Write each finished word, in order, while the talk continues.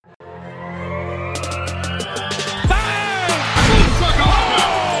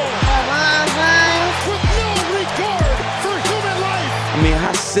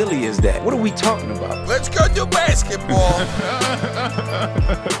silly is that? What are we talking about? Let's go do basketball.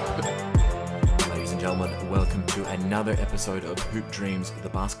 Ladies and gentlemen, welcome to another episode of Hoop Dreams, the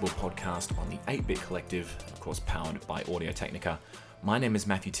basketball podcast on the 8-Bit Collective, of course powered by Audio-Technica. My name is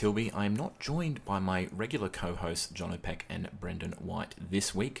Matthew Tilby. I am not joined by my regular co-hosts John O'Peck and Brendan White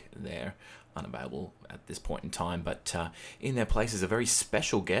this week. They're unavailable at this point in time, but in their place is a very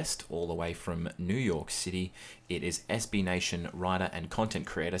special guest all the way from New York City. It is SB Nation writer and content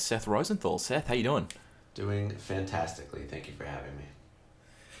creator Seth Rosenthal. Seth, how you doing? Doing fantastically. Thank you for having me.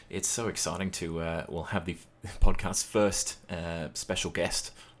 It's so exciting to have the podcast's first special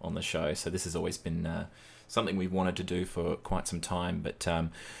guest on the show. So this has always been something we've wanted to do for quite some time, but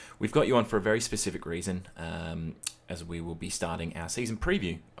we've got you on for a very specific reason, as we will be starting our season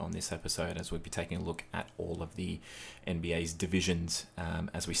preview on this episode, as we'll be taking a look at all of the NBA's divisions,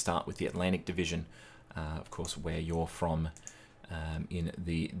 as we start with the Atlantic Division, of course, where you're from in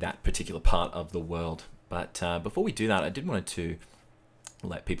that particular part of the world. But before we do that, I did want to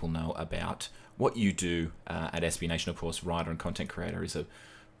let people know about what you do at SB Nation. Of course, writer and content creator is a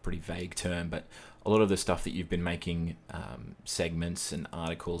pretty vague term, but a lot of the stuff that you've been making, segments and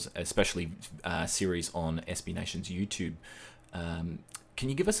articles, especially series on SB Nation's YouTube. Can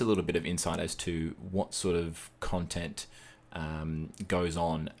you give us a little bit of insight as to what sort of content goes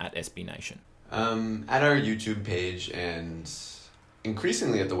on at SB Nation? At our YouTube page and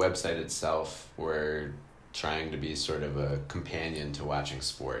increasingly at the website itself, we're trying to be sort of a companion to watching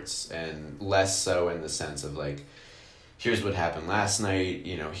sports, and less so in the sense of like, here's what happened last night,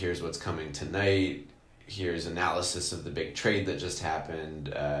 here's what's coming tonight, here's analysis of the big trade that just happened,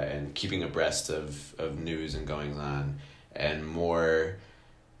 and keeping abreast of news and goings on, and more,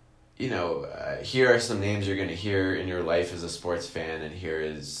 here are some names you're going to hear in your life as a sports fan, and here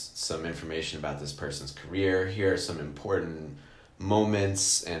is some information about this person's career. Here are some important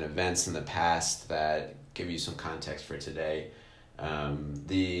moments and events in the past that give you some context for today.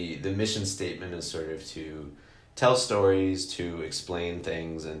 The mission statement is sort of to tell stories, to explain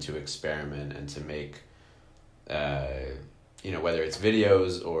things, and to experiment, and to make, whether it's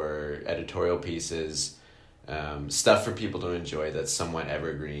videos or editorial pieces, stuff for people to enjoy that's somewhat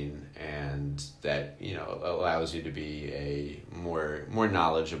evergreen, and that, allows you to be a more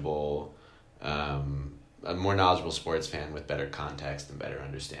knowledgeable, sports fan with better context and better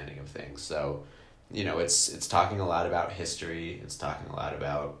understanding of things. So, it's talking a lot about history. It's talking a lot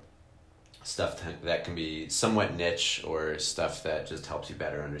about stuff that can be somewhat niche, or stuff that just helps you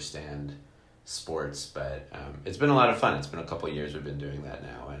better understand sports. But it's been a lot of fun. It's been a couple of years we've been doing that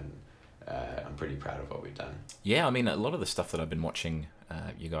now, and I'm pretty proud of what we've done. Yeah, I mean, a lot of the stuff that I've been watching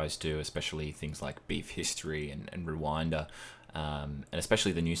you guys do, especially things like Beef History and Rewinder, and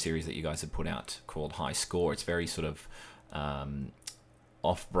especially the new series that you guys have put out called High Score, it's very sort of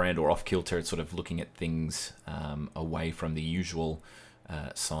off-brand or off-kilter. It's sort of looking at things away from the usual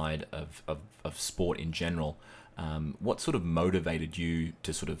side of sport in general. What sort of motivated you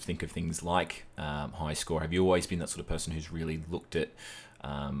to sort of think of things like High Score? Have you always been that sort of person who's really looked at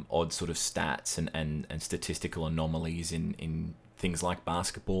odd sort of stats and statistical anomalies in things like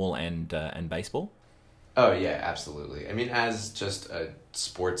basketball and baseball? Oh, yeah, absolutely. I mean, as just a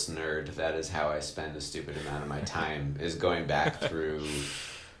sports nerd, that is how I spend a stupid amount of my time, is going back through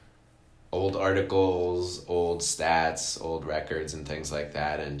old articles, old stats, old records, and things like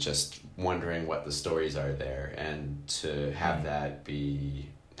that, and just wondering what the stories are there. And to have that be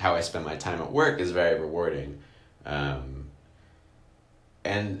how I spend my time at work is very rewarding. And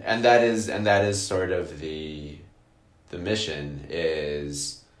that is sort of the mission,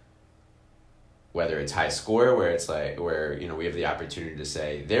 is whether it's High Score, where it's like, where, we have the opportunity to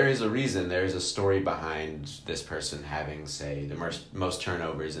say, there is a reason, there is a story behind this person having, say, the most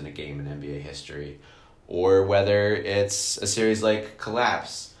turnovers in a game in NBA history, or whether it's a series like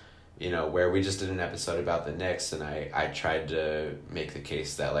Collapse, where we just did an episode about the Knicks, and I tried to make the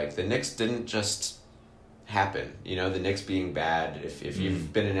case that, like, the Knicks didn't just happen, the Knicks being bad. If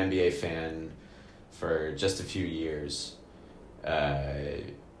you've been an NBA fan for just a few years,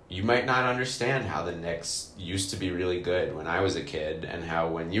 you might not understand how the Knicks used to be really good when I was a kid, and how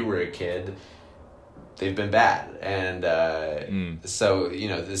when you were a kid, they've been bad. And so,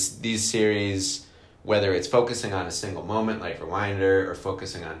 these series, whether it's focusing on a single moment like Rewinder, or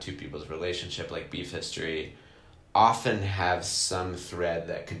focusing on two people's relationship like Beef History, often have some thread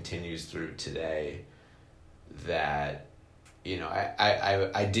that continues through today that, I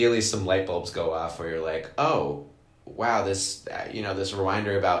ideally some light bulbs go off where you're like, oh, wow, this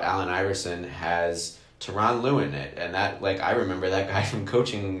Rewinder about Allen Iverson has Tyronn Lue in it, and that, like, I remember that guy from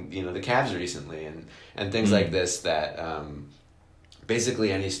coaching, the Cavs recently, and things like this that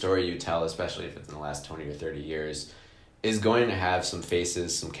basically any story you tell, especially if it's in the last 20 or 30 years, is going to have some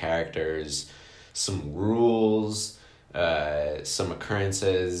faces, some characters, some rules, some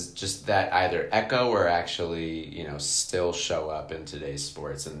occurrences, just that either echo or actually, you know, still show up in today's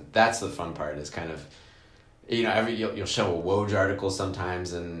sports. And that's the fun part, is kind of, you know, you'll show a Woj article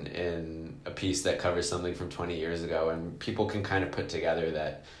sometimes in a piece that covers something from 20 years ago, and people can kind of put together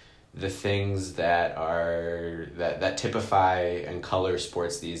that the things that are that typify and color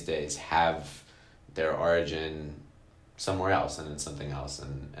sports these days have their origin somewhere else and in something else,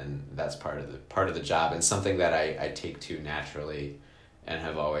 and that's part of the job, and something that I take to naturally and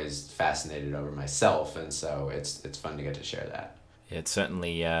have always fascinated over myself, and so it's fun to get to share that. Yeah, it's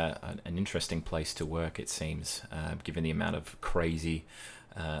certainly an interesting place to work, it seems, given the amount of crazy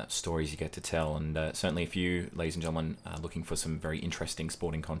stories you get to tell. And certainly if you, ladies and gentlemen, are looking for some very interesting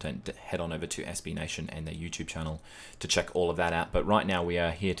sporting content, head on over to SB Nation and their YouTube channel to check all of that out. But right now we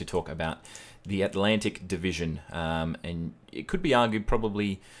are here to talk about the Atlantic Division, and it could be argued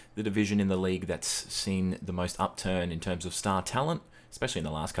probably the division in the league that's seen the most upturn in terms of star talent, especially in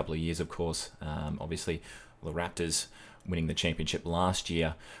the last couple of years, of course. Obviously, the Raptors winning the championship last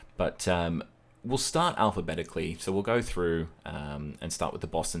year, but we'll start alphabetically. So we'll go through and start with the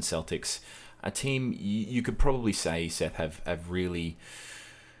Boston Celtics, a team you could probably say, Seth, have really,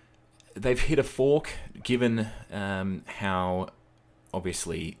 they've hit a fork, given how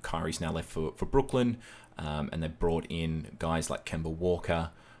obviously Kyrie's now left for Brooklyn, and they've brought in guys like Kemba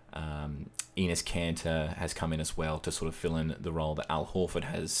Walker. Enes Kanter has come in as well to sort of fill in the role that Al Horford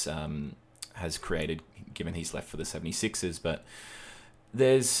has created, given he's left for the 76ers. But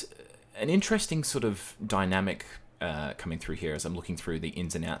there's an interesting sort of dynamic coming through here as I'm looking through the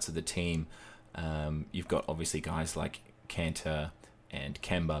ins and outs of the team. You've got obviously guys like Kanter and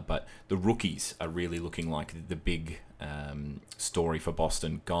Kemba, but the rookies are really looking like the big story for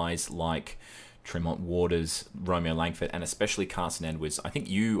Boston. Guys like Tremont Waters, Romeo Langford, and especially Carson Edwards. I think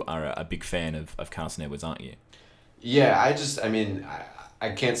you are a big fan of Carson Edwards, aren't you? Yeah, I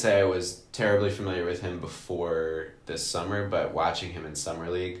can't say I was terribly familiar with him before this summer, but watching him in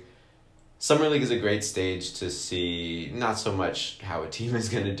Summer League is a great stage to see not so much how a team is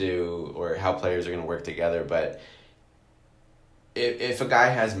going to do or how players are going to work together, but if a guy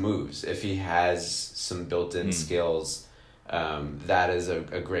has moves, if he has some built-in skills, that is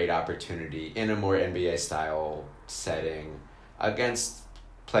a great opportunity in a more NBA-style setting against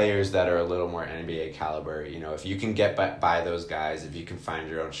players that are a little more NBA caliber. You know, if you can get by those guys, if you can find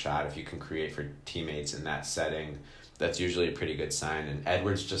your own shot, if you can create for teammates in that setting, that's usually a pretty good sign. And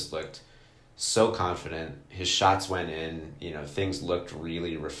Edwards just looked so confident. His shots went in, you know, things looked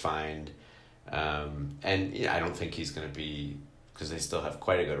really refined. And I don't think he's going to be, because they still have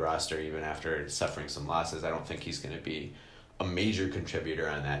quite a good roster even after suffering some losses, I don't think he's going to be a major contributor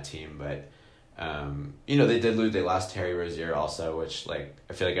on that team. But you know, they lost Terry Rozier also, which, like,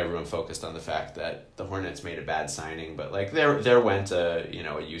 I feel like everyone focused on the fact that the Hornets made a bad signing, but like there went a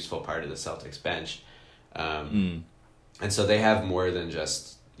useful part of the Celtics bench. And so they have more than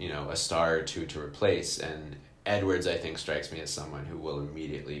just, you know, a star or two to replace, and Edwards, I think, strikes me as someone who will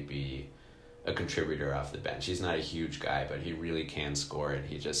immediately be a contributor off the bench. He's not a huge guy, but he really can score, and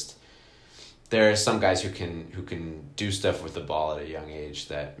there are some guys who can do stuff with the ball at a young age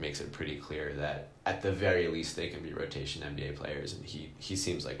that makes it pretty clear that at the very least they can be rotation NBA players, and he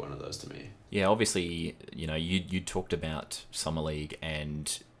seems like one of those to me. Yeah, obviously, you know, you talked about Summer League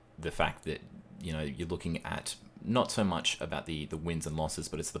and the fact that, you know, you're looking at not so much about the wins and losses,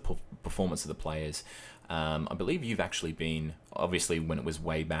 but it's the performance of the players. I believe you've actually been, obviously when it was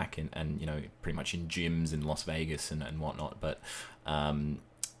way back and you know, pretty much in gyms in Las Vegas and whatnot, but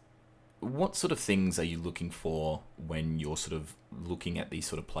what sort of things are you looking for when you're sort of looking at these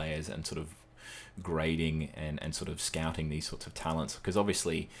sort of players and sort of grading and sort of scouting these sorts of talents? Because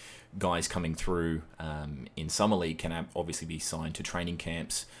obviously guys coming through in Summer League can obviously be signed to training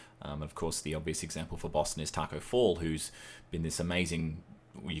camps. Of course, the obvious example for Boston is Taco Fall, who's been this amazing,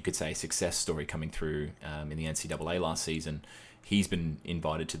 you could say, success story coming through in the NCAA last season. He's been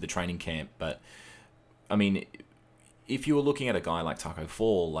invited to the training camp. But, I mean, if you were looking at a guy like Taco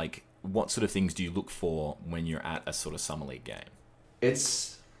Fall, like, what sort of things do you look for when you're at a sort of Summer League game?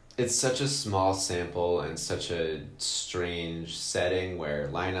 It's such a small sample and such a strange setting where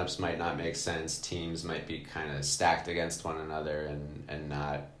lineups might not make sense, teams might be kind of stacked against one another and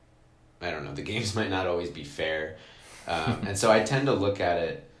not, I don't know, the games might not always be fair. And so I tend to look at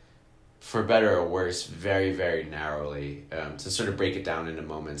it, for better or worse, very, very narrowly, to sort of break it down into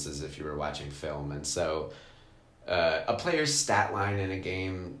moments as if you were watching film. And so a player's stat line in a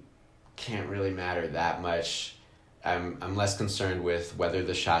game can't really matter that much. I'm less concerned with whether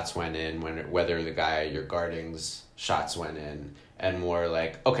the shots went in, whether the guy you're guarding's shots went in, and more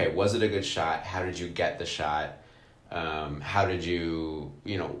like, okay, was it a good shot? How did you get the shot? How did you,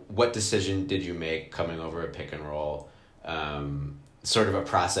 what decision did you make coming over a pick and roll? Sort of a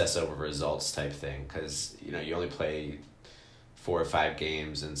process over results type thing, because, you only play 4 or 5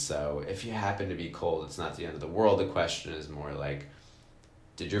 games, and so if you happen to be cold, it's not the end of the world. The question is more like,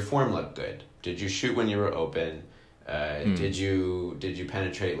 did your form look good? Did you shoot when you were open? Did you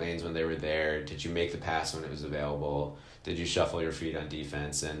penetrate lanes when they were there? Did you make the pass when it was available? Did you shuffle your feet on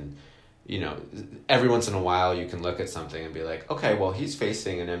defense? And, every once in a while you can look at something and be like, okay, well, he's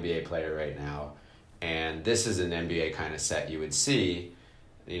facing an NBA player right now, and this is an NBA kind of set you would see,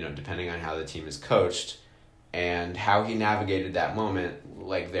 depending on how the team is coached and how he navigated that moment.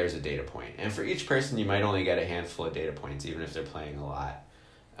 Like, there's a data point. And for each person, you might only get a handful of data points, even if they're playing a lot.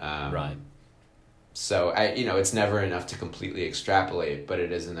 Right. So it's never enough to completely extrapolate, but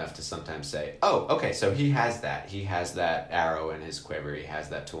it is enough to sometimes say, oh, okay, so he has that arrow in his quiver. He has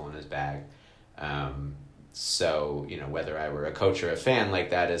that tool in his bag. So, whether I were a coach or a fan, like,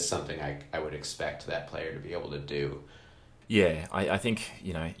 that is something I would expect that player to be able to do. Yeah, I think,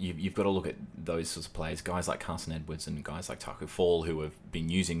 you've got to look at those sorts of players, guys like Carson Edwards and guys like Taco Fall, who have been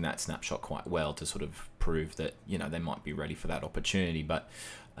using that snapshot quite well to sort of prove that, they might be ready for that opportunity. But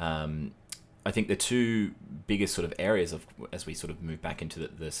I think the two biggest sort of areas as we sort of move back into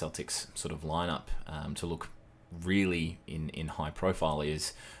the Celtics sort of lineup to look really in high profile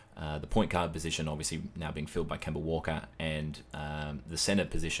is the point guard position, obviously now being filled by Kemba Walker, and the center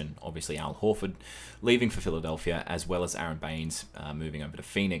position, obviously Al Horford leaving for Philadelphia, as well as Aaron Baines moving over to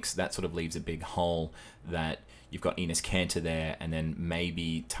Phoenix. That sort of leaves a big hole that you've got Enes Kanter there, and then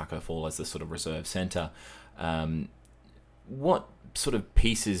maybe Taco Fall as the sort of reserve center. What sort of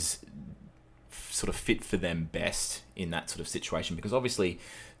pieces sort of fit for them best in that sort of situation? Because obviously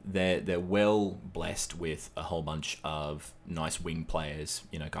they're well blessed with a whole bunch of nice wing players,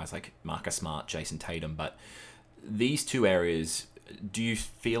 guys like Marcus Smart, Jason Tatum, but these two areas, do you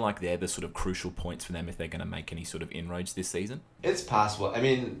feel like they're the sort of crucial points for them if they're going to make any sort of inroads this season? It's possible. I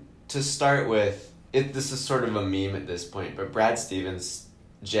mean, to start with, this is sort of a meme at this point, but Brad Stevens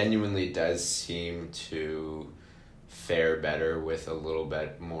genuinely does seem to fare better with a little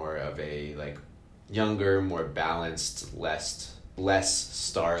bit more of a, like, younger, more balanced, less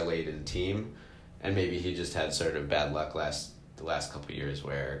star-laden team. And maybe he just had sort of bad luck the last couple of years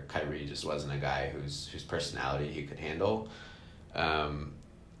where Kyrie just wasn't a guy whose personality he could handle.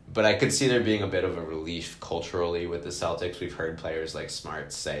 But I could see there being a bit of a relief culturally with the Celtics. We've heard players like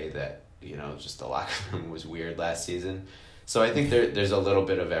Smart say that, just the locker room was weird last season. So I think there's a little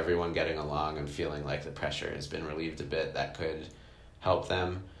bit of everyone getting along and feeling like the pressure has been relieved a bit. That could help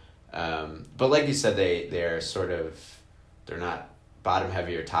them. But like you said, they're sort of, they're not bottom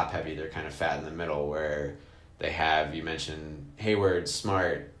heavy or top heavy. They're kind of fat in the middle, where they have, you mentioned Hayward,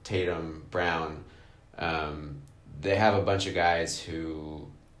 Smart, Tatum, Brown. They have a bunch of guys who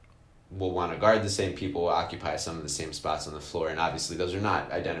will want to guard the same people, occupy some of the same spots on the floor. And obviously those are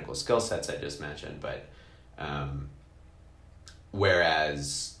not identical skill sets I just mentioned, but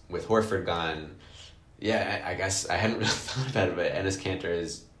whereas with Horford gone, I guess I hadn't really thought about it, but Enes Kanter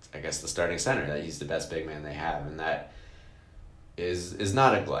is, I guess, the starting center. That he's the best big man they have, and that is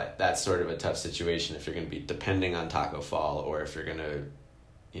not a glut. That's sort of a tough situation if you're going to be depending on Taco Fall, or if you're going to,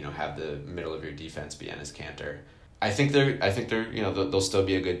 have the middle of your defense be Enes Kanter. I think they're they'll still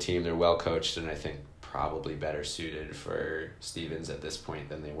be a good team. They're well coached, and I think probably better suited for Stevens at this point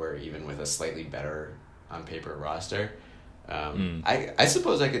than they were even with a slightly better on paper roster. I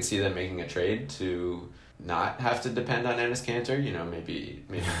suppose I could see them making a trade to not have to depend on Enes Kanter, maybe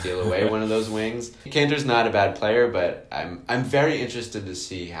deal away one of those wings. Kanter's not a bad player, but I'm very interested to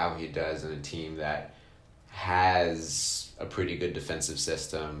see how he does in a team that has a pretty good defensive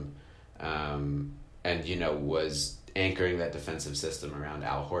system, and was anchoring that defensive system around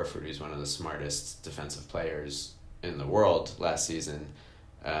Al Horford, who's one of the smartest defensive players in the world last season.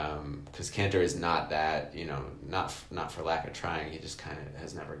 Because Kanter is not that, not for lack of trying. He just kind of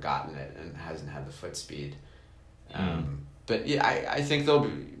has never gotten it and hasn't had the foot speed. But yeah, I think they'll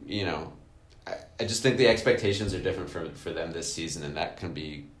be, I just think the expectations are different for them this season, and that can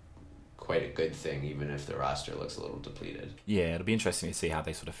be quite a good thing, even if the roster looks a little depleted. Yeah, it'll be interesting to see how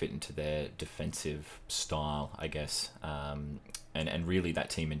they sort of fit into their defensive style, I guess, and really that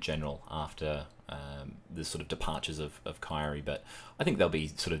team in general after the sort of departures of Kyrie. But I think they'll be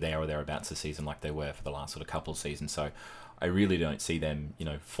sort of there or thereabouts this season, like they were for the last sort of couple of seasons. So I really don't see them,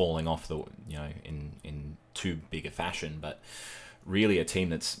 falling off in too big a fashion. But really a team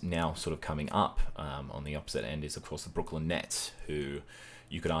that's now sort of coming up on the opposite end is, of course, the Brooklyn Nets, who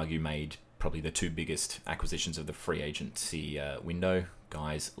you could argue made probably the two biggest acquisitions of the free agency window,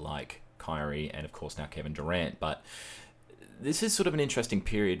 guys like Kyrie and, of course, now Kevin Durant. But this is sort of an interesting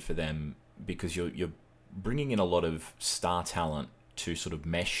period for them because you're bringing in a lot of star talent to sort of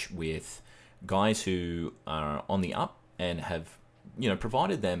mesh with guys who are on the up and have,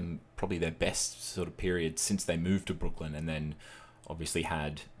 provided them probably their best sort of period since they moved to Brooklyn, and then obviously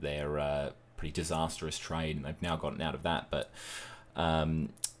had their pretty disastrous trade, and they've now gotten out of that. But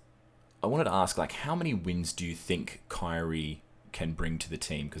I wanted to ask, how many wins do you think Kyrie can bring to the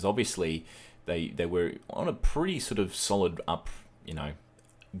team? Because obviously they were on a pretty sort of solid up,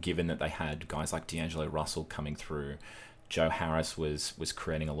 given that they had guys like D'Angelo Russell coming through. Joe Harris was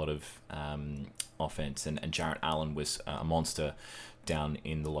creating a lot of offense, and Jarrett Allen was a monster down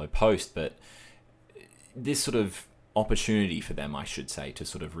in the low post. But this sort of opportunity for them, I should say, to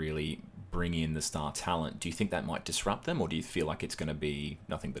sort of really bring in the star talent, do you think that might disrupt them, or do you feel like it's going to be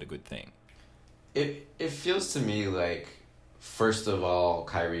nothing but a good thing? It feels to me like, first of all,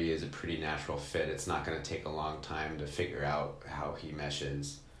 Kyrie is a pretty natural fit. It's not going to take a long time to figure out how he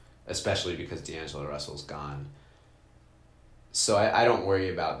meshes, especially because D'Angelo Russell's gone. So I don't worry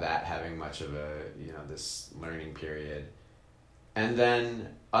about that having much of a, this learning period. And then,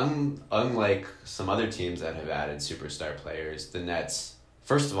 unlike some other teams that have added superstar players, the Nets,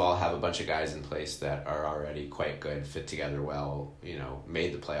 first of all, have a bunch of guys in place that are already quite good, fit together well,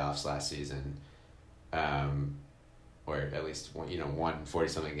 made the playoffs last season, or at least, won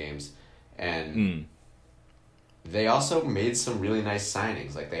 40-something games. And they also made some really nice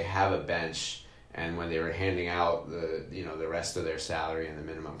signings. Like, they have a bench. And when they were handing out the rest of their salary and the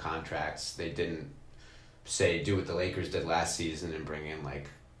minimum contracts, they didn't do what the Lakers did last season and bring in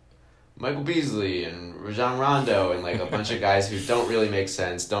Michael Beasley and Rajon Rondo and a bunch of guys who don't really make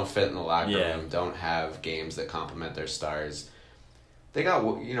sense, don't fit in the locker room, don't have games that complement their stars. They got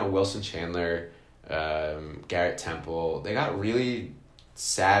Wilson Chandler, Garrett Temple. They got really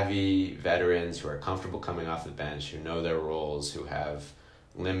savvy veterans who are comfortable coming off the bench, who know their roles, who have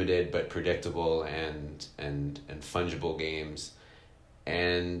limited but predictable and fungible games.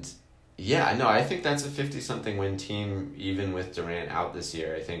 And I think that's a 50-something win team, even with Durant out this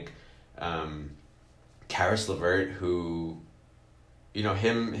year. I think Karis LeVert, who,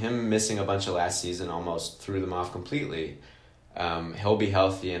 him missing a bunch of last season almost threw them off completely. He'll be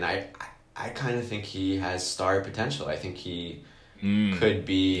healthy, and I kind of think he has star potential. I think he could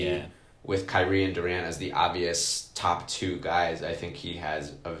be, with Kyrie and Durant as the obvious top two guys, I think he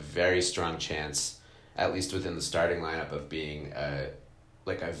has a very strong chance, at least within the starting lineup, of being a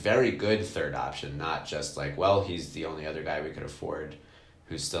very good third option, not just he's the only other guy we could afford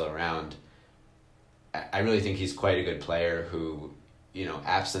who's still around. I really think he's quite a good player who,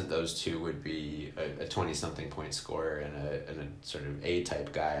 absent those two, would be a 20-something point scorer and a sort of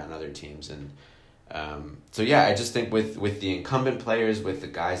A-type guy on other teams. And I just think with the incumbent players, with the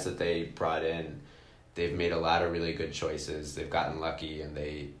guys that they brought in, they've made a lot of really good choices. They've gotten lucky, and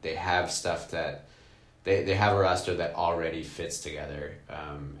they have stuff that they have a roster that already fits together.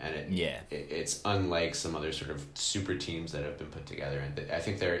 It's unlike some other sort of super teams that have been put together, and I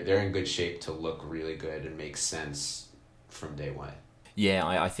think they're in good shape to look really good and make sense from day one. Yeah,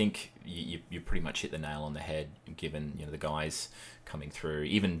 I think you pretty much hit the nail on the head, given the guys coming through,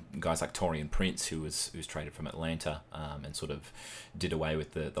 even guys like Taurean Prince, who was traded from Atlanta and sort of did away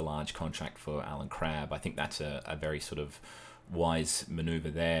with the large contract for Alan Crabb. I think that's a very sort of wise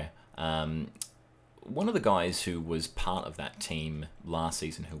maneuver there. One of the guys who was part of that team last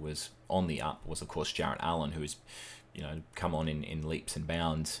season, who was on the up, was of course Jarrett Allen, who's come on in leaps and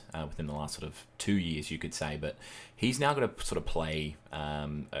bounds within the last sort of 2 years, you could say. But he's now going to sort of play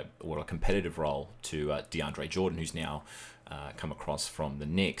a competitive role to DeAndre Jordan, who's now come across from the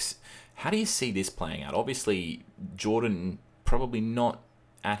Knicks. How do you see this playing out? Obviously, Jordan probably not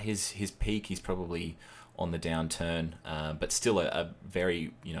at his peak. He's probably on the downturn, but still a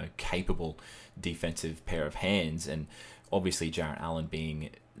very capable defensive pair of hands. And obviously, Jarrett Allen being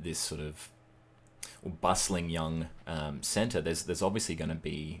this sort of bustling young center, there's obviously going to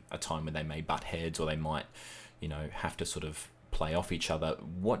be a time when they may butt heads, or they might have to sort of play off each other.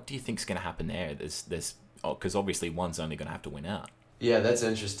 What do you think's going to happen there? There's because obviously one's only going to have to win out. Yeah, that's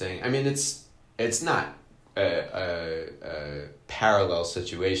interesting. I mean, it's not a parallel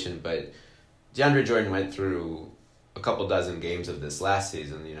situation, but DeAndre Jordan went through a couple dozen games of this last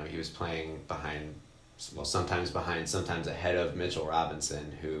season. He was playing behind, sometimes behind, sometimes ahead of Mitchell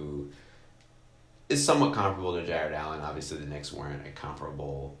Robinson, who is somewhat comparable to Jarrett Allen. Obviously, the Knicks weren't a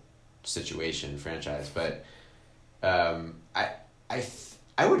comparable situation, franchise, but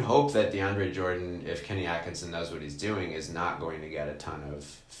I would hope that DeAndre Jordan, if Kenny Atkinson knows what he's doing, is not going to get a ton of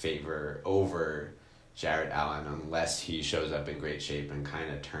favor over Jarrett Allen unless he shows up in great shape and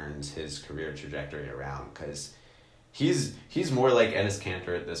kind of turns his career trajectory around, because he's more like Enes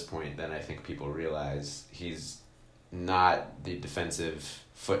Kanter at this point than I think people realize. He's not the defensive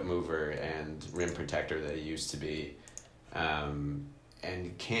foot mover and rim protector that he used to be, and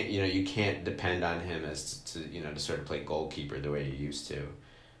you can't depend on him as to sort of play goalkeeper the way you used to.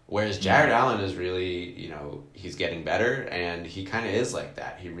 Whereas Jarrett Allen is really, he's getting better, and he kind of is like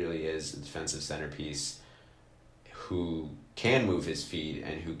that. He really is a defensive centerpiece who can move his feet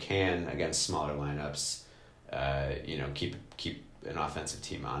and who can, against smaller lineups, keep an offensive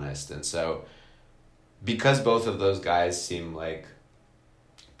team honest. And so, because both of those guys seem like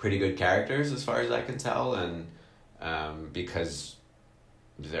pretty good characters as far as I can tell, and because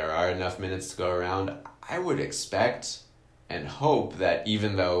there are enough minutes to go around, I would expect and hope that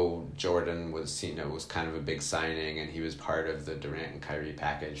even though Jordan was kind of a big signing and he was part of the Durant and Kyrie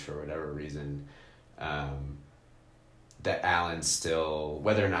package for whatever reason, that Allen still,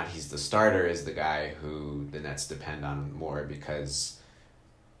 whether or not he's the starter, is the guy who the Nets depend on more, because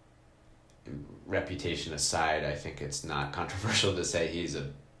reputation aside, I think it's not controversial to say he's a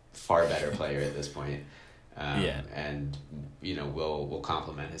far better player at this point. And will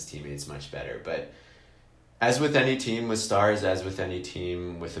complement his teammates much better. But as with any team with stars, as with any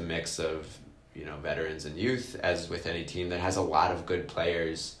team with a mix of veterans and youth, as with any team that has a lot of good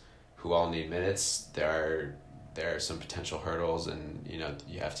players who all need minutes, there are some potential hurdles, and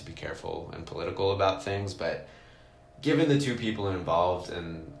you have to be careful and political about things. But given the two people involved,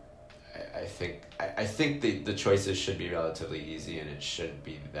 and I think the choices should be relatively easy, and it shouldn't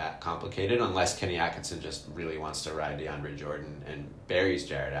be that complicated unless Kenny Atkinson just really wants to ride DeAndre Jordan and buries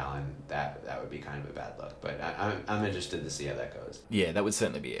Jarrett Allen. That would be kind of a bad look. But I'm interested to see how that goes. Yeah, that would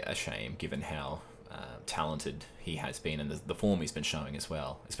certainly be a shame, given how talented he has been and the form he's been showing as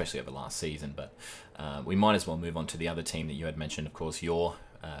well, especially over the last season. But we might as well move on to the other team that you had mentioned, of course, your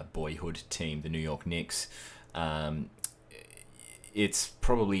boyhood team, the New York Knicks. It's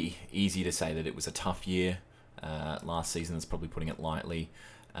probably easy to say that it was a tough year last season. That's probably putting it lightly.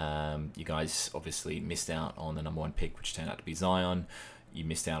 You guys obviously missed out on the number one pick, which turned out to be Zion. You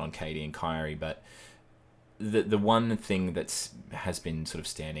missed out on KD and Kyrie, but the one thing has been sort of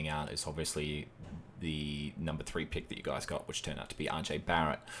standing out is obviously the number 3 pick that you guys got, which turned out to be RJ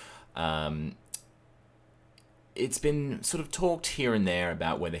Barrett. It's been sort of talked here and there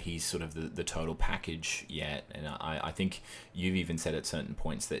about whether he's sort of the total package yet, and I think you've even said at certain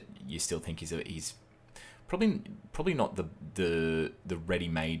points that you still think he's probably not the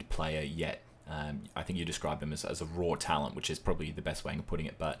ready-made player yet. I think you describe him as a raw talent, which is probably the best way of putting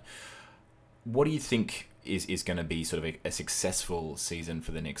it. But what do you think is going to be sort of a successful season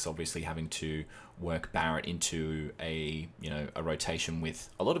for the Knicks? Obviously, having to work Barrett into a rotation with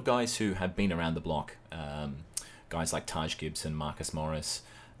a lot of guys who have been around the block. Guys like Taj Gibson, Marcus Morris,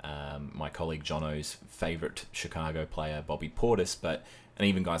 my colleague Jono's favorite Chicago player, Bobby Portis, and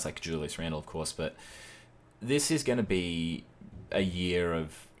even guys like Julius Randle, of course. But this is going to be a year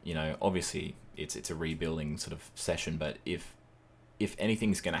of, obviously it's a rebuilding sort of session, but if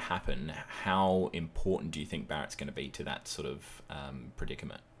anything's going to happen, how important do you think Barrett's going to be to that sort of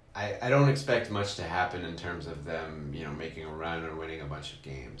predicament? I don't expect much to happen in terms of them, making a run or winning a bunch of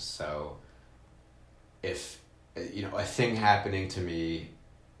games. So if, a thing happening to me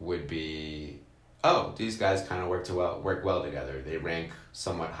would be, these guys kind of work well together. They rank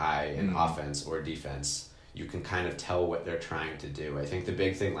somewhat high in offense or defense. You can kind of tell what they're trying to do. I think the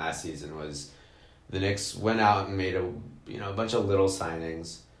big thing last season was the Knicks went out and made a bunch of little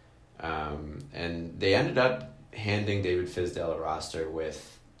signings, and they ended up handing David Fizdale a roster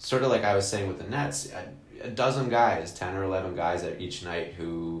with, sort of like I was saying with the Nets, a dozen guys, 10 or 11 guys at each night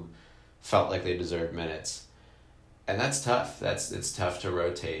who felt like they deserved minutes. And that's tough. It's tough to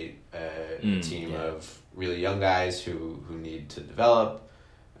rotate a team of really young guys who need to develop,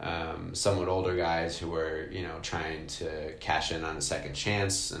 somewhat older guys who are, trying to cash in on a second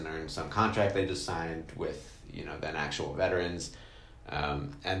chance and earn some contract they just signed with, then actual veterans.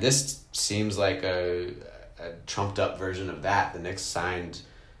 And this seems like a trumped up version of that. The Knicks signed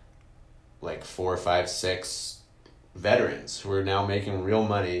like 4, 5, 6 veterans who are now making real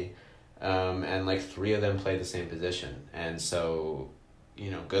money, and like 3 of them play the same position. And so,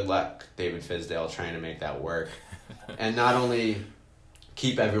 good luck, David Fizdale, trying to make that work. And not only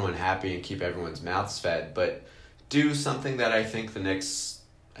keep everyone happy and keep everyone's mouths fed, but do something that I think the Knicks,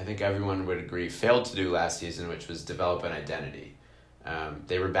 everyone would agree, failed to do last season, which was develop an identity.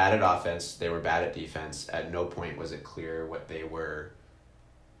 They were bad at offense. They were bad at defense. At no point was it clear what they were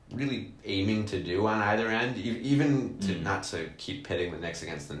really aiming to do on either end. Even to not to keep pitting the Knicks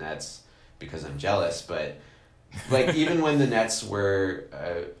against the Nets because I'm jealous, but like even when the Nets were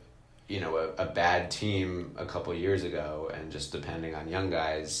a bad team a couple years ago and just depending on young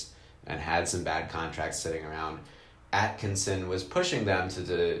guys and had some bad contracts sitting around, Atkinson was pushing them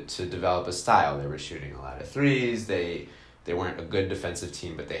to develop a style. They were shooting a lot of threes. They weren't a good defensive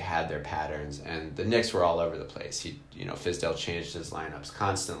team, but they had their patterns, and the Knicks were all over the place. Fizdale changed his lineups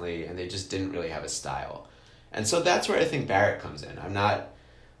constantly, and they just didn't really have a style. And so that's where I think Barrett comes in. I'm not,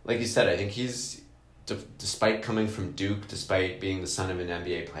 like you said, I think he's, despite coming from Duke, despite being the son of an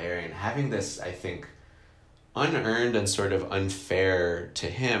NBA player, and having this, I think, unearned and sort of unfair to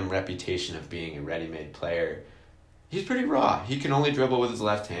him reputation of being a ready-made player, he's pretty raw. He can only dribble with his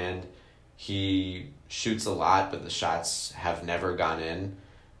left hand. He shoots a lot, but the shots have never gone in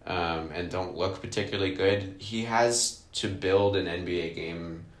and don't look particularly good. He has to build an NBA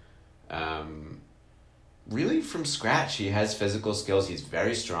game really from scratch. He has physical skills. He's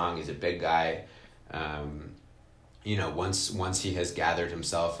very strong. He's a big guy. Once he has gathered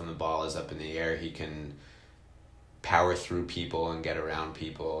himself and the ball is up in the air, he can power through people and get around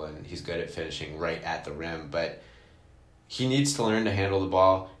people, and he's good at finishing right at the rim. But he needs to learn to handle the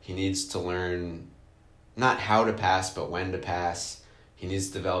ball. He needs to learn not how to pass, but when to pass. He needs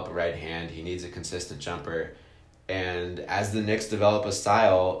to develop a right hand. He needs a consistent jumper. And as the Knicks develop a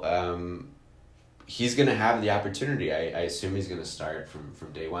style, he's going to have the opportunity. I assume he's going to start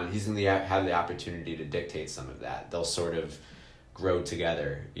from day one. He's going to have the opportunity to dictate some of that. They'll sort of grow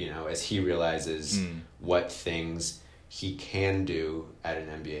together, as he realizes what things he can do at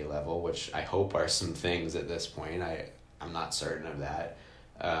an NBA level, which I hope are some things at this point. I'm not certain of that.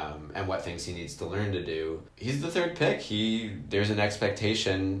 And what things he needs to learn to do. He's the third pick. There's an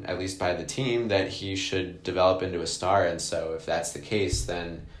expectation, at least by the team, that he should develop into a star. And so if that's the case,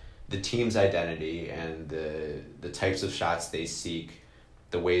 then the team's identity and the types of shots they seek,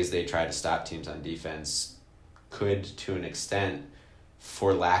 the ways they try to stop teams on defense could, to an extent,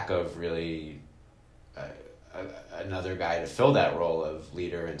 for lack of really another guy to fill that role of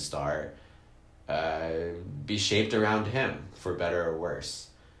leader and star, be shaped around him, for better or worse.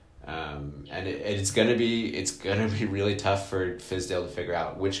 And it's gonna be really tough for Fizdale to figure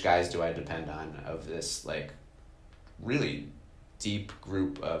out which guys do I depend on of this like really deep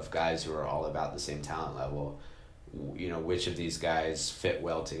group of guys who are all about the same talent level. Which of these guys fit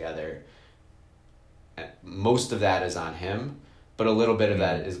well together. And most of that is on him, but a little bit of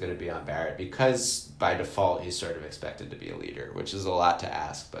that is going to be on Barrett because by default he's sort of expected to be a leader, which is a lot to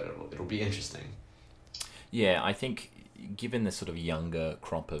ask, but it'll be interesting. Yeah, I think given the sort of younger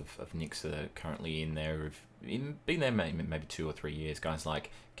crop of Knicks that are currently in there, who've been there maybe 2 or 3 years, guys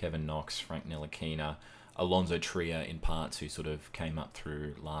like Kevin Knox, Frank Ntilikina, Alonzo Trier in parts, who sort of came up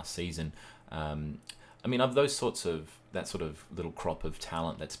through last season. Of that sort of little crop of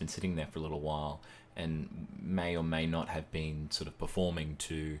talent that's been sitting there for a little while and may or may not have been sort of performing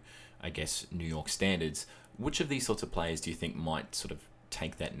to, I guess, New York standards, which of these sorts of players do you think might sort of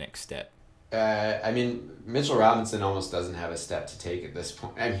take that next step? Mitchell Robinson almost doesn't have a step to take at this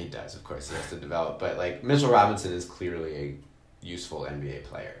point. He does, of course, he has to develop, but like Mitchell Robinson is clearly a useful NBA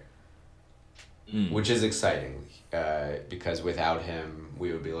player, which is exciting, because without him,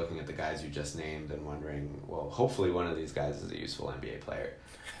 we would be looking at the guys you just named and wondering, well, hopefully one of these guys is a useful NBA player.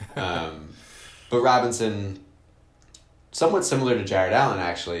 But Robinson, somewhat similar to Jared Allen,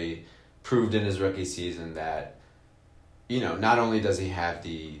 actually proved in his rookie season that, not only does he have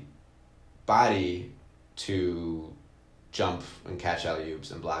the body to jump and catch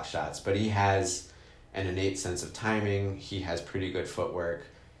alley-oops and block shots, but he has an innate sense of timing. He has pretty good footwork.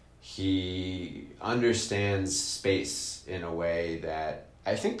 He understands space in a way that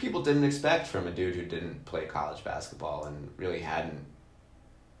I think people didn't expect from a dude who didn't play college basketball and really hadn't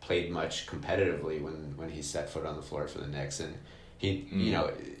played much competitively when he set foot on the floor for the Knicks. And he,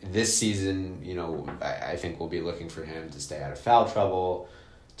 this season, I think we'll be looking for him to stay out of foul trouble,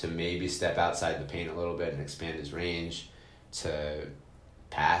 to maybe step outside the paint a little bit and expand his range, to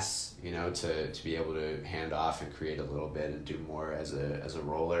pass, to be able to hand off and create a little bit and do more as a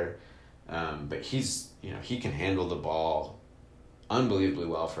roller. But he's, he can handle the ball unbelievably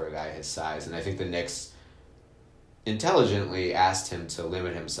well for a guy his size. And I think the Knicks intelligently asked him to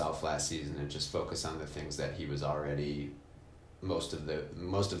limit himself last season and just focus on the things that he was already most of the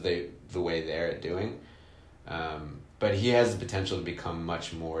way there at doing. But he has the potential to become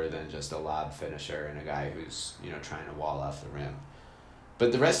much more than just a lob finisher and a guy who's, trying to wall off the rim.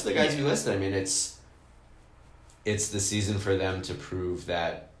 But the rest of the guys you listed, it's the season for them to prove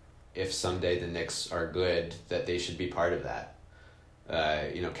that if someday the Knicks are good, that they should be part of that.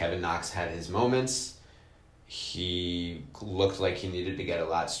 Kevin Knox had his moments. He looked like he needed to get a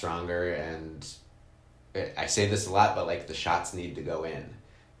lot stronger, and I say this a lot, but like the shots need to go in.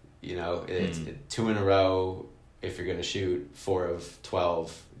 It's 2 in a row. If you're going to shoot 4 of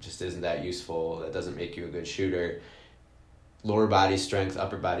 12, just isn't that useful. That doesn't make you a good shooter. Lower body strength,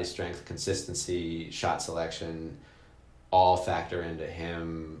 upper body strength, consistency, shot selection, all factor into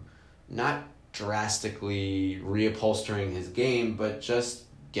him not drastically reupholstering his game, but just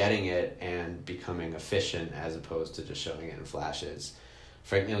getting it and becoming efficient as opposed to just showing it in flashes.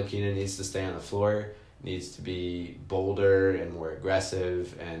 Frank Ntilikina needs to stay on the floor, needs to be bolder and more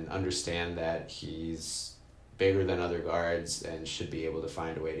aggressive, and understand that he's bigger than other guards and should be able to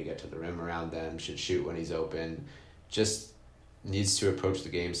find a way to get to the rim around them, should shoot when he's open, just needs to approach the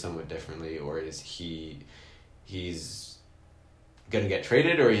game somewhat differently, or is he's going to get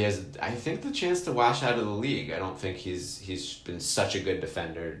traded, or he has, I think, the chance to wash out of the league. I don't think he's been such a good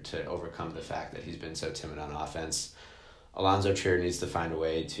defender to overcome the fact that he's been so timid on offense. Alonzo Trier needs to find a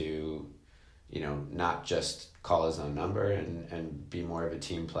way to, not just call his own number and be more of a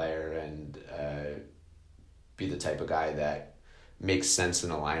team player and be the type of guy that makes sense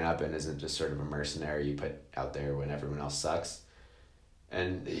in a lineup and isn't just sort of a mercenary you put out there when everyone else sucks.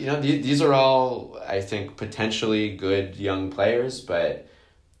 And, these are all, I think, potentially good young players, but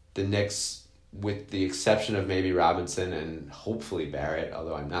the Knicks, with the exception of maybe Robinson and hopefully Barrett,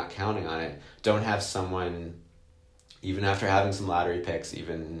 although I'm not counting on it, don't have someone, even after having some lottery picks,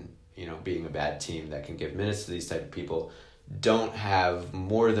 even, being a bad team that can give minutes to these type of people, don't have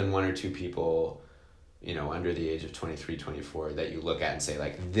more than 1 or 2 people, under the age of 23, 24 that you look at and say,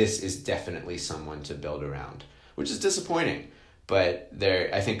 like, this is definitely someone to build around, which is disappointing. But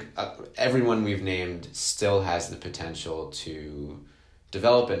I think everyone we've named still has the potential to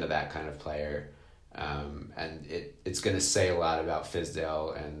develop into that kind of player. And it's going to say a lot about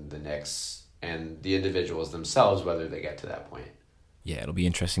Fizdale and the Knicks and the individuals themselves, whether they get to that point. Yeah, it'll be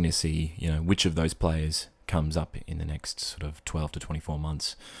interesting to see, which of those players comes up in the next sort of 12 to 24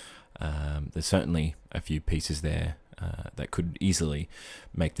 months. There's certainly a few pieces there that could easily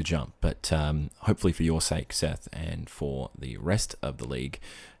make the jump. But hopefully for your sake, Seth, and for the rest of the league,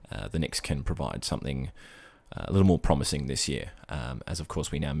 the Knicks can provide something a little more promising this year, as of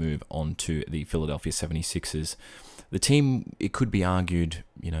course we now move on to the Philadelphia 76ers. The team, it could be argued,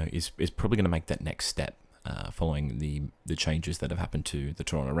 is probably going to make that next step following the changes that have happened to the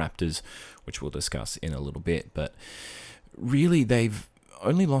Toronto Raptors, which we'll discuss in a little bit. But really, they've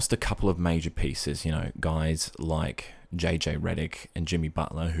only lost a couple of major pieces, guys like JJ Redick and Jimmy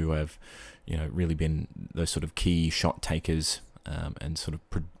Butler, who have, really been those sort of key shot takers and sort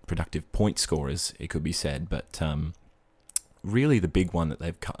of productive point scorers, it could be said. But really the big one that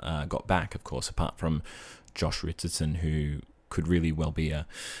they've got back, of course, apart from Josh Richardson, who could really well be an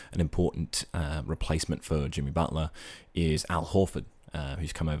important replacement for Jimmy Butler, is Al Horford,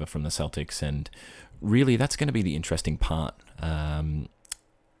 who's come over from the Celtics. And really that's going to be the interesting part.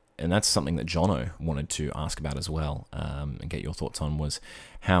 And that's something that Jono wanted to ask about as well, and get your thoughts on, was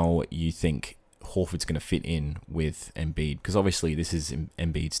how you think Horford's going to fit in with Embiid. Because obviously this is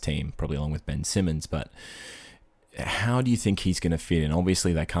Embiid's team, probably along with Ben Simmons, but how do you think he's going to fit in?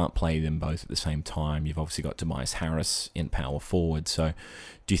 Obviously they can't play them both at the same time. You've obviously got Tobias Harris in power forward. So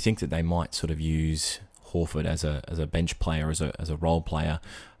do you think that they might sort of use Horford as a bench player, as a role player?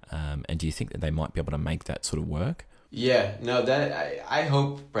 And do you think that they might be able to make that sort of work? Yeah, no, that I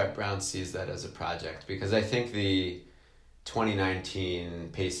hope Brett Brown sees that as a project, because I think the 2019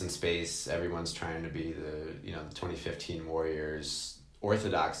 pace and space, everyone's trying to be the 2015 Warriors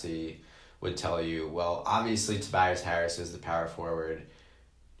orthodoxy would tell you, well, obviously Tobias Harris is the power forward.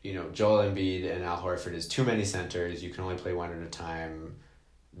 Joel Embiid and Al Horford is too many centers. You can only play one at a time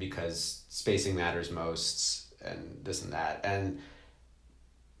because spacing matters most, and this and that. And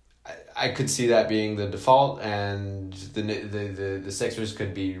I could see that being the default, and the Sixers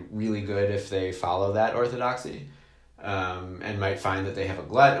could be really good if they follow that orthodoxy, and might find that they have a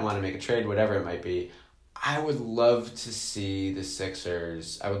glut and want to make a trade, whatever it might be. I would love to see the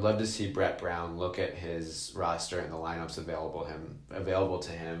Sixers. I would love to see Brett Brown look at his roster and the lineups available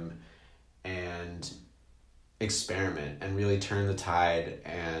to him, and experiment and really turn the tide.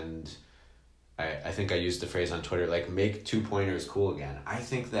 And I think I used the phrase on Twitter, like, make 2-pointers cool again. I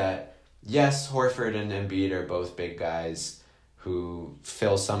think that, yes, Horford and Embiid are both big guys who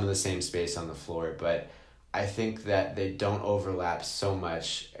fill some of the same space on the floor, but I think that they don't overlap so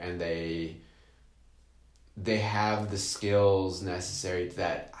much, and they have the skills necessary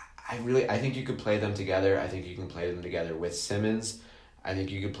that I think you could play them together. I think you can play them together with Simmons. I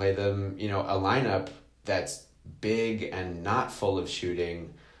think you could play them, you know, a lineup that's big and not full of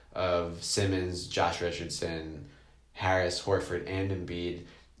shooting of Simmons, Josh Richardson, Harris, Horford, and Embiid.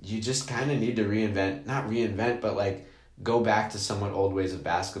 You just kind of need to not reinvent, but like go back to somewhat old ways of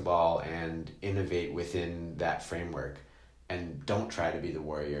basketball and innovate within that framework, and don't try to be the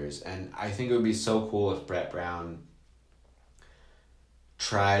Warriors. And I think it would be so cool if Brett Brown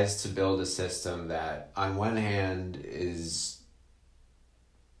tries to build a system that on one hand is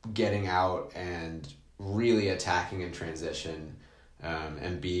getting out and really attacking in transition.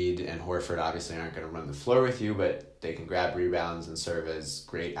 Embiid and Horford obviously aren't going to run the floor with you, but they can grab rebounds and serve as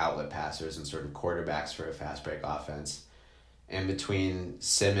great outlet passers and sort of quarterbacks for a fast break offense. And between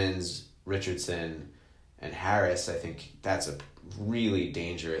Simmons, Richardson, and Harris, I think that's a really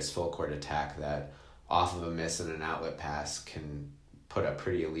dangerous full court attack that off of a miss and an outlet pass can put up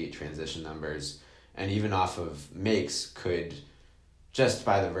pretty elite transition numbers, and even off of makes could, just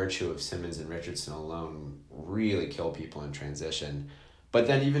by the virtue of Simmons and Richardson alone, really kill people in transition. But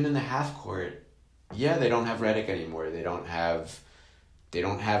then even in the half court, yeah, they don't have Redick anymore. They don't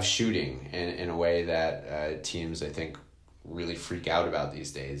have shooting in a way that teams, I think, really freak out about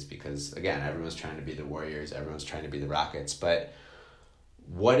these days, because again, everyone's trying to be the Warriors, everyone's trying to be the Rockets. But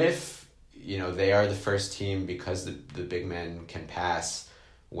what if, you know, they are the first team, because the big men can pass,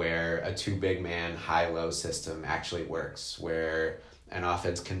 where a two big man high-low system actually works, where an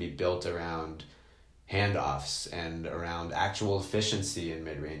offense can be built around handoffs and around actual efficiency in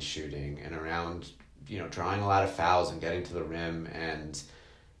mid-range shooting and around, you know, drawing a lot of fouls and getting to the rim and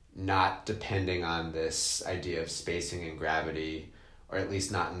not depending on this idea of spacing and gravity, or at least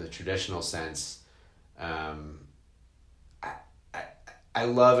not in the traditional sense. I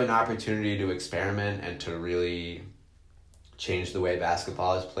love an opportunity to experiment and to really change the way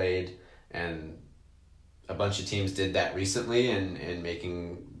basketball is played, and a bunch of teams did that recently in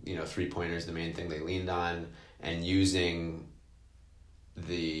making, you know, three-pointers the main thing they leaned on, and using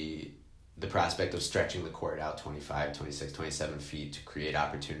the prospect of stretching the court out 25, 26, 27 feet to create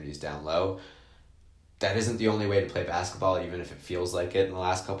opportunities down low. That isn't the only way to play basketball, even if it feels like it in the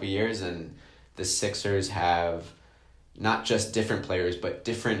last couple of years. And the Sixers have not just different players, but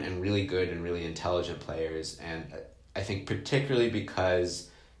different and really good and really intelligent players. And I think particularly because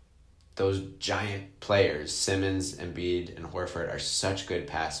those giant players, Simmons, Embiid, and Horford, are such good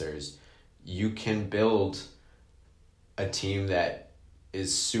passers, you can build a team that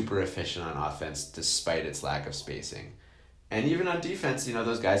is super efficient on offense despite its lack of spacing. And even on defense, you know,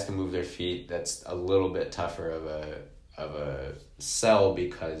 those guys can move their feet. That's a little bit tougher of a sell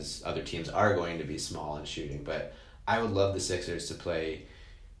because other teams are going to be small in shooting. But I would love the Sixers to play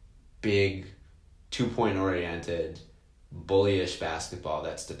big, two-point oriented, bullyish basketball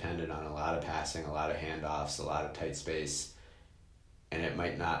that's dependent on a lot of passing, a lot of handoffs, a lot of tight space. And it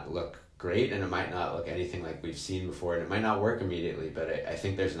might not look great, and it might not look anything like we've seen before, and it might not work immediately, but I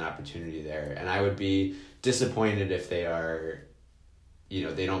think there's an opportunity there. And I would be disappointed if they are, you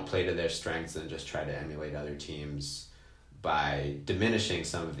know, they don't play to their strengths and just try to emulate other teams by diminishing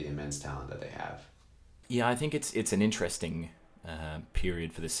some of the immense talent that they have. Yeah, I think it's an interesting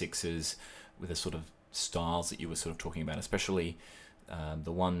period for the Sixers with the sort of styles that you were sort of talking about, especially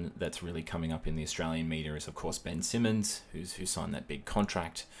the one that's really coming up in the Australian media is, of course, Ben Simmons, who signed that big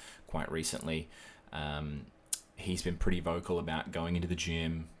contract quite recently. He's been pretty vocal about going into the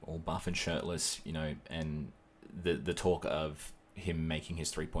gym all buff and shirtless, you know, and the talk of him making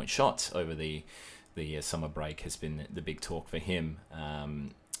his 3-point shots over the summer break has been the big talk for him.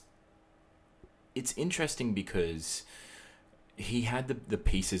 It's interesting because he had the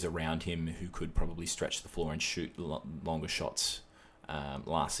pieces around him who could probably stretch the floor and shoot longer shots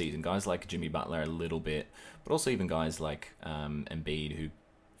last season. Guys like Jimmy Butler a little bit, but also even guys like Embiid, who,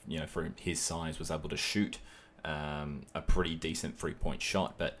 you know, for his size was able to shoot a pretty decent 3-point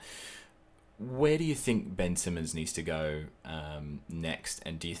shot. But where do you think Ben Simmons needs to go next?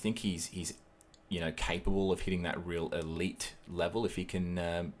 And do you think he's you know, capable of hitting that real elite level if he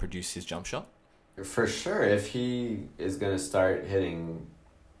can produce his jump shot? For sure, if he is going to start hitting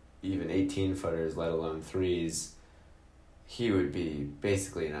even 18-footers, let alone threes, he would be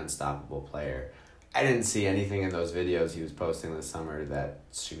basically an unstoppable player. I didn't see anything in those videos he was posting this summer that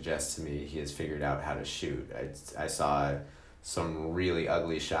suggests to me he has figured out how to shoot. I saw some really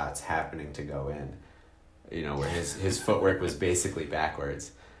ugly shots happening to go in, you know, where his footwork was basically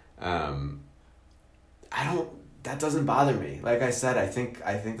backwards. That doesn't bother me. Like I said, I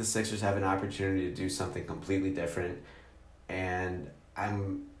think the Sixers have an opportunity to do something completely different, and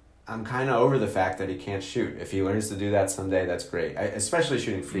I'm I'm kind of over the fact that he can't shoot. If he learns to do that someday, that's great. Especially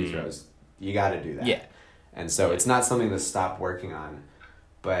shooting free throws, you got to do that. Yeah. And so it's not something to stop working on,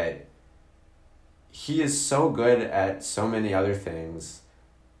 but he is so good at so many other things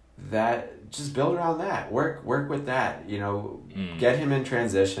that just build around that. Work with that. Get him in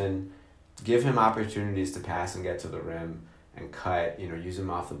transition, give him opportunities to pass and get to the rim and cut. Use him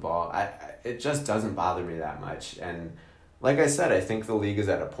off the ball. It just doesn't bother me that much. And like I said, I think the league is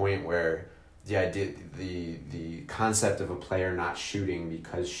at a point where the concept of a player not shooting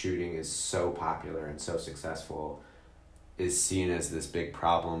because shooting is so popular and so successful is seen as this big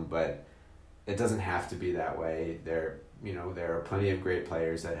problem, but it doesn't have to be that way. There are plenty of great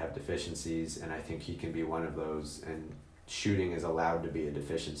players that have deficiencies, and I think he can be one of those, and shooting is allowed to be a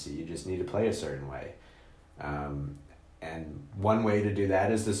deficiency. You just need to play a certain way. And one way to do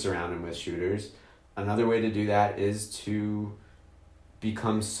that is to surround him with shooters. Another way to do that is to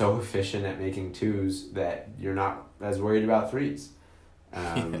become so efficient at making twos that you're not as worried about threes.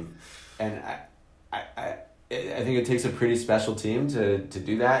 And I think it takes a pretty special team to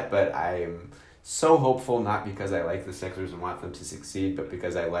do that, but I am so hopeful, not because I like the Sixers and want them to succeed, but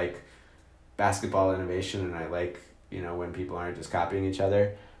because I like basketball innovation and I like, when people aren't just copying each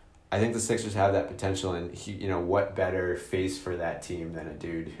other. I think the Sixers have that potential, and what better face for that team than a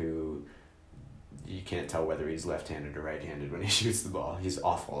dude who you can't tell whether he's left-handed or right-handed when he shoots the ball. He's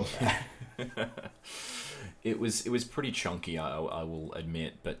awful at that. It was pretty chunky, I will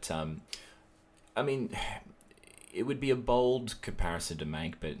admit, but I mean, it would be a bold comparison to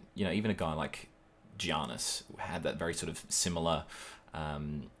make, but even a guy like Giannis had that very sort of similar,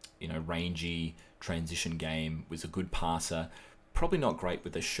 rangy transition game, was a good passer, probably not great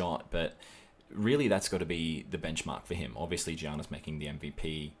with the shot, but really that's got to be the benchmark for him. Obviously, Giannis making the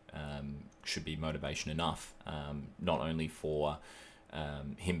MVP should be motivation enough, not only for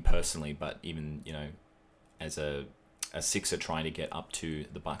him personally, but even as a Sixer trying to get up to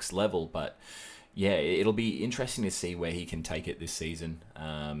the Bucks level. But yeah, it'll be interesting to see where he can take it this season,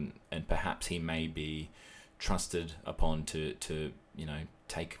 and perhaps he may be trusted upon to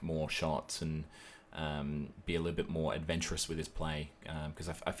take more shots and be a little bit more adventurous with his play, because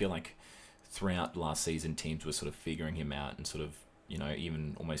I feel like throughout last season teams were sort of figuring him out and sort of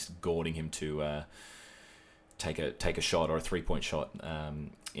even almost goading him to take a shot or a 3-point shot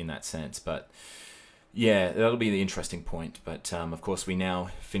in that sense. But yeah, that'll be the interesting point. But of course, we now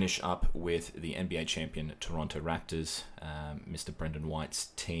finish up with the NBA champion Toronto Raptors, Mr. Brendan White's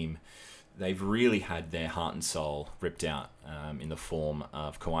team. They've really had their heart and soul ripped out in the form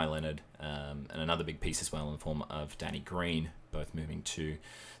of Kawhi Leonard, and another big piece as well in the form of Danny Green, both moving to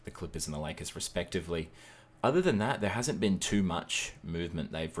the Clippers and the Lakers respectively. Other than that, there hasn't been too much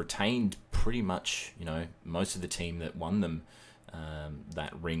movement. They've retained pretty much, most of the team that won them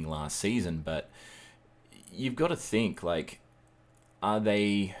that ring last season. But you've got to think, are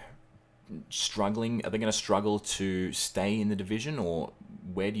they struggling? Are they going to struggle to stay in the division, or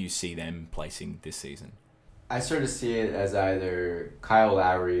where do you see them placing this season? I sort of see it as either Kyle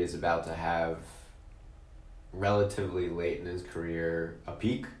Lowry is about to have relatively late in his career a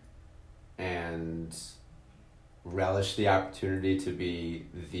peak and relish the opportunity to be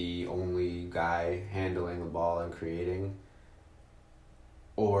the only guy handling the ball and creating,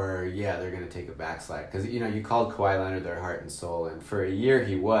 or they're going to take a backslide. Because you called Kawhi Leonard their heart and soul, and for a year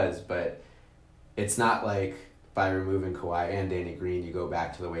he was, but it's not like by removing Kawhi and Danny Green you go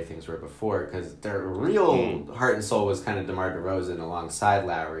back to the way things were before, because their real heart and soul was kind of DeMar DeRozan alongside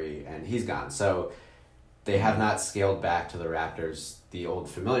Lowry, and he's gone. So they have not scaled back to the Raptors, the old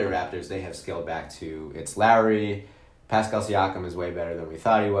familiar Raptors. They have scaled back to, it's Lowry. Pascal Siakam is way better than we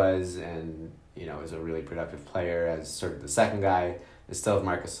thought he was, and is a really productive player as sort of the second guy. They still have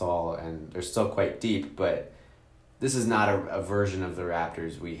Marc Gasol, and they're still quite deep, but this is not a version of the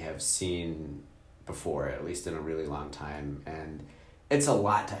Raptors we have seen before, at least in a really long time. And it's a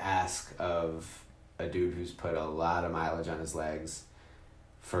lot to ask of a dude who's put a lot of mileage on his legs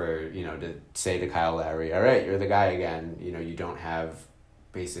for, to say to Kyle Lowry, all right, you're the guy again. You don't have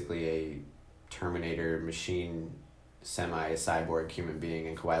basically a Terminator machine, semi-cyborg human being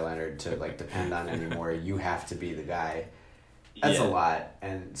in Kawhi Leonard to depend on anymore. You have to be the guy. That's a lot.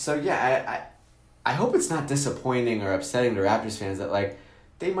 And so, I hope it's not disappointing or upsetting to Raptors fans that,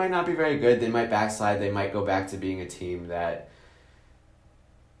 they might not be very good. They might backslide. They might go back to being a team that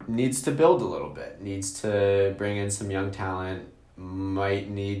needs to build a little bit, needs to bring in some young talent,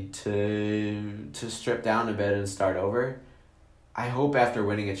 might need to strip down a bit and start over. I hope after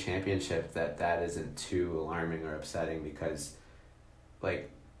winning a championship that isn't too alarming or upsetting, because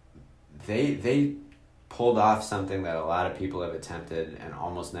they pulled off something that a lot of people have attempted and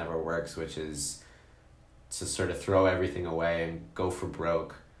almost never works, which is to sort of throw everything away and go for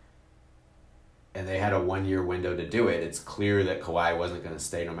broke. And they had a 1-year window to do it. It's clear that Kawhi wasn't going to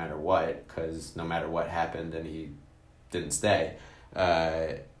stay no matter what, because no matter what happened, and he didn't stay.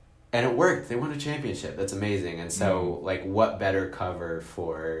 And it worked. They won a championship. That's amazing. And so, like, what better cover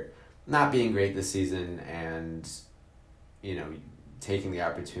for not being great this season and, you know, taking the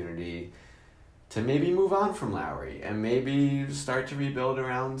opportunity to maybe move on from Lowry and maybe start to rebuild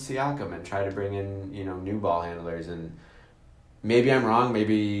around Siakam and try to bring in, you know, new ball handlers. And maybe I'm wrong.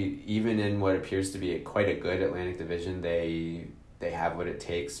 Maybe even in what appears to be quite a good Atlantic Division, they have what it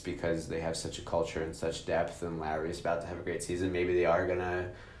takes because they have such a culture and such depth, and Lowry's about to have a great season. Maybe they are going to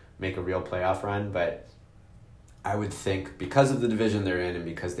make a real playoff run, but I would think because of the division they're in and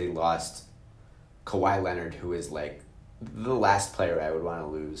because they lost Kawhi Leonard, who is like the last player I would want to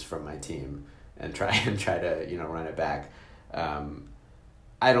lose from my team and try to, you know, run it back.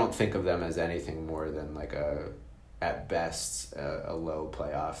 I don't think of them as anything more than like at best a low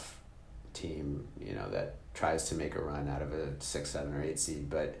playoff team, you know, that tries to make a run out of a 6, 7, or 8 seed,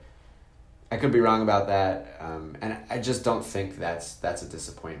 but I could be wrong about that, and I just don't think that's a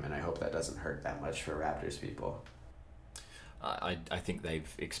disappointment. I hope that doesn't hurt that much for Raptors people. I think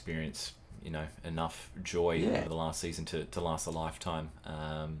they've experienced, you know, enough joy over the last season to last a lifetime.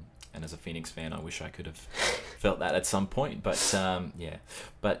 And as a Phoenix fan, I wish I could have felt that at some point. But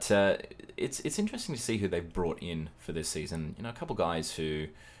it's interesting to see who they've brought in for this season. You know, a couple guys who,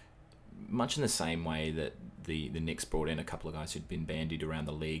 much in the same way that the Knicks brought in a couple of guys who'd been bandied around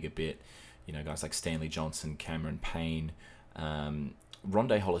the league a bit. You know, guys like Stanley Johnson, Cameron Payne,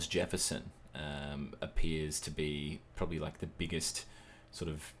 Rondé Hollis-Jefferson appears to be probably like the biggest sort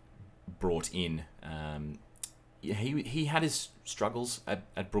of brought in. He had his struggles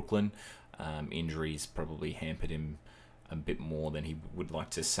at Brooklyn. Injuries probably hampered him a bit more than he would like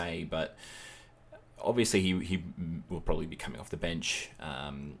to say, but obviously he will probably be coming off the bench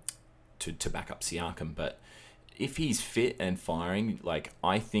to back up Siakam. But if he's fit and firing, like,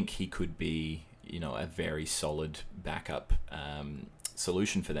 I think he could be, you know, a very solid backup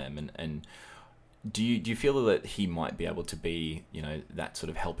solution for them. And do you feel that he might be able to be, you know, that sort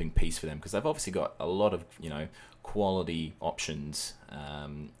of helping piece for them? Because they've obviously got a lot of, you know, quality options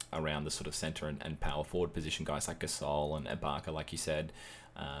around the sort of center and power forward position, guys like Gasol and Ibaka, like you said,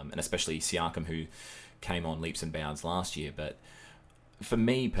 and especially Siakam, who came on leaps and bounds last year. But for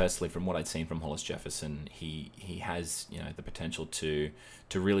me personally, from what I'd seen from Hollis-Jefferson, he has, you know, the potential to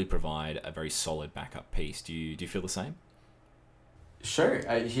really provide a very solid backup piece. Do you feel the same? Sure.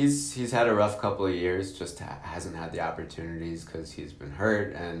 He's had a rough couple of years, just hasn't had the opportunities because he's been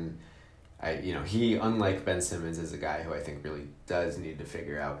hurt, and he, unlike Ben Simmons, is a guy who I think really does need to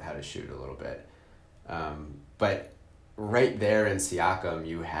figure out how to shoot a little bit. But right there in Siakam,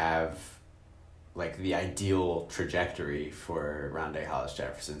 you have like the ideal trajectory for Rondé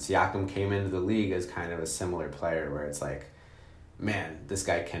Hollis-Jefferson. Siakam came into the league as kind of a similar player where it's like, man, this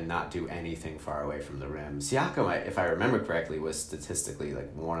guy cannot do anything far away from the rim. Siakam, if I remember correctly, was statistically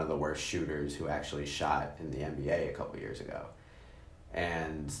like one of the worst shooters who actually shot in the NBA a couple years ago.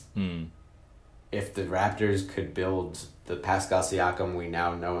 And if the Raptors could build the Pascal Siakam we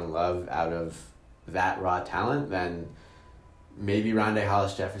now know and love out of that raw talent, then maybe Rondé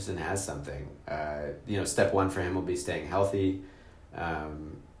Hollis-Jefferson has something. Step one for him will be staying healthy.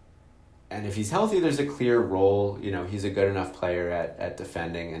 And if he's healthy, there's a clear role. You know, he's a good enough player at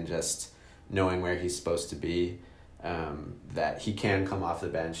defending and just knowing where he's supposed to be, that he can come off the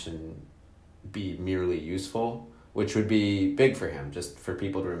bench and be merely useful, which would be big for him, just for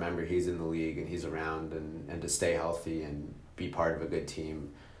people to remember he's in the league and he's around, and to stay healthy and be part of a good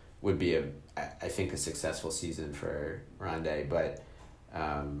team would be, I think, a successful season for Rondé. But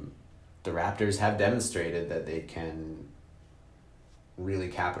the Raptors have demonstrated that they can really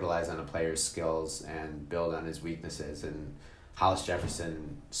capitalize on a player's skills and build on his weaknesses, and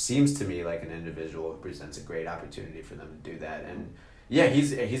Hollis-Jefferson seems to me like an individual who presents a great opportunity for them to do that. And yeah,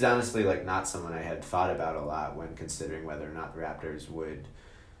 he's honestly like not someone I had thought about a lot when considering whether or not the Raptors would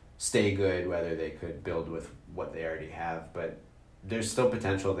stay good, whether they could build with what they already have, but there's still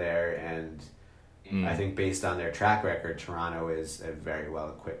potential there. And I think based on their track record, Toronto is a very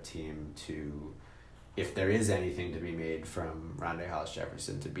well-equipped team to, if there is anything to be made from Rondé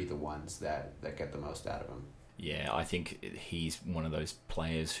Hollis-Jefferson, to be the ones that get the most out of him. Yeah, I think he's one of those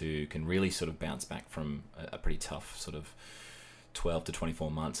players who can really sort of bounce back from a pretty tough sort of 12 to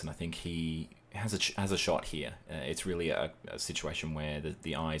 24 months, and I think he has a shot here. It's really a situation where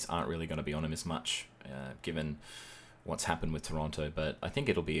the eyes aren't really going to be on him as much, given what's happened with Toronto, but I think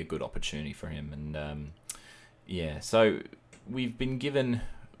it'll be a good opportunity for him. And so we've been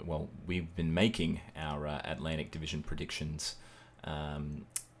making our Atlantic Division predictions.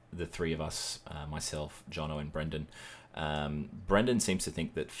 The three of us, myself, Jono, and Brendan. Brendan seems to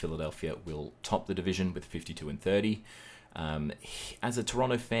think that Philadelphia will top the division with 52-30. As a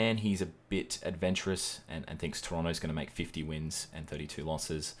Toronto fan, he's a bit adventurous and thinks Toronto's going to make 50 wins and 32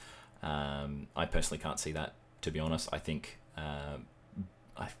 losses. I personally can't see that, to be honest. I think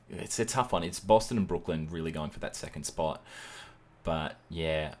it's a tough one. It's Boston and Brooklyn really going for that second spot. But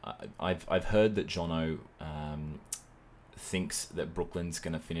yeah, I've heard that Jono thinks that Brooklyn's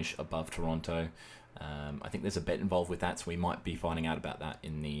going to finish above Toronto. I think there's a bet involved with that, so we might be finding out about that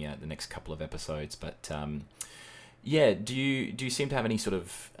in the next couple of episodes. But do you seem to have any sort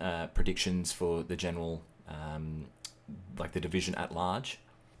of predictions for the general, like the division at large?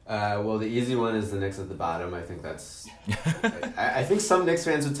 Well, the easy one is the Knicks at the bottom. I think that's. I think some Knicks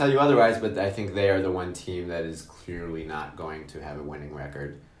fans would tell you otherwise, but I think they are the one team that is clearly not going to have a winning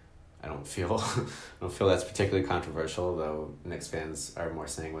record. I don't feel that's particularly controversial, though Knicks fans are more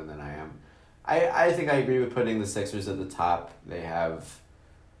sanguine than I am. I think I agree with putting the Sixers at the top. They have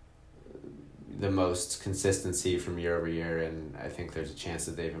the most consistency from year over year, and I think there's a chance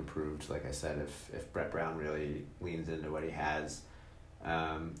that they've improved, like I said, if Brett Brown really leans into what he has.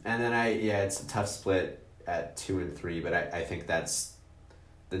 And then it's a tough split at 2 and 3, but I think that's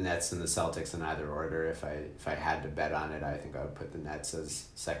the Nets and the Celtics in either order. If I had to bet on it, I think I would put the Nets as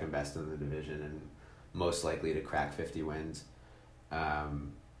second best in the division and most likely to crack 50 wins.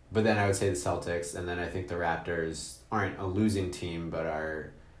 But then I would say the Celtics, and then I think the Raptors aren't a losing team, but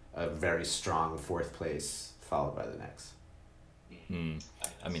are a very strong fourth place, followed by the Knicks.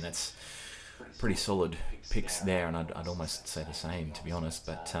 I mean, that's pretty solid picks there, and I'd almost say the same, to be honest.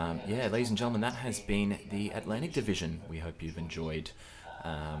 But ladies and gentlemen, that has been the Atlantic Division. We hope you've enjoyed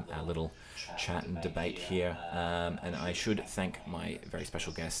our little chat and debate here. And I should thank my very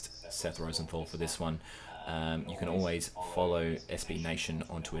special guest, Seth Rosenthal, for this one. You can always follow SB Nation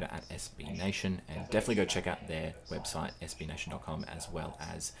on Twitter at SB Nation, and definitely go check out their website, sbnation.com, as well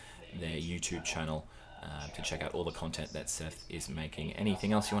as their YouTube channel to check out all the content that Seth is making.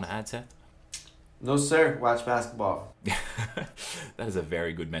 Anything else you want to add, Seth? No, sir. Watch basketball. That is a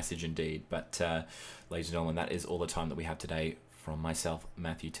very good message indeed. But ladies and gentlemen, that is all the time that we have today. From myself,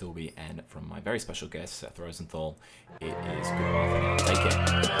 Matthew Tilby, and from my very special guest, Seth Rosenthal, it is goodbye for now. Take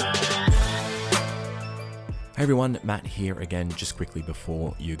care. Hey everyone, Matt here again. Just quickly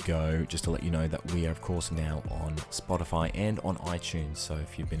before you go, just to let you know that we are of course now on Spotify and on iTunes. So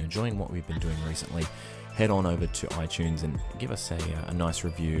if you've been enjoying what we've been doing recently, head on over to iTunes and give us a nice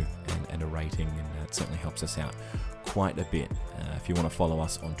review and a rating, and that certainly helps us out quite a bit. If you want to follow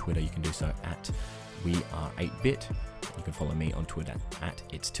us on Twitter, you can do so at WeAre8Bit. You can follow me on Twitter at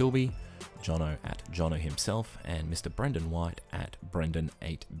It'sTilby, Jono at Jono himself, and Mr. Brendan White at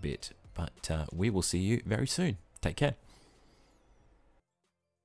Brendan8Bit. But we will see you very soon. Take care.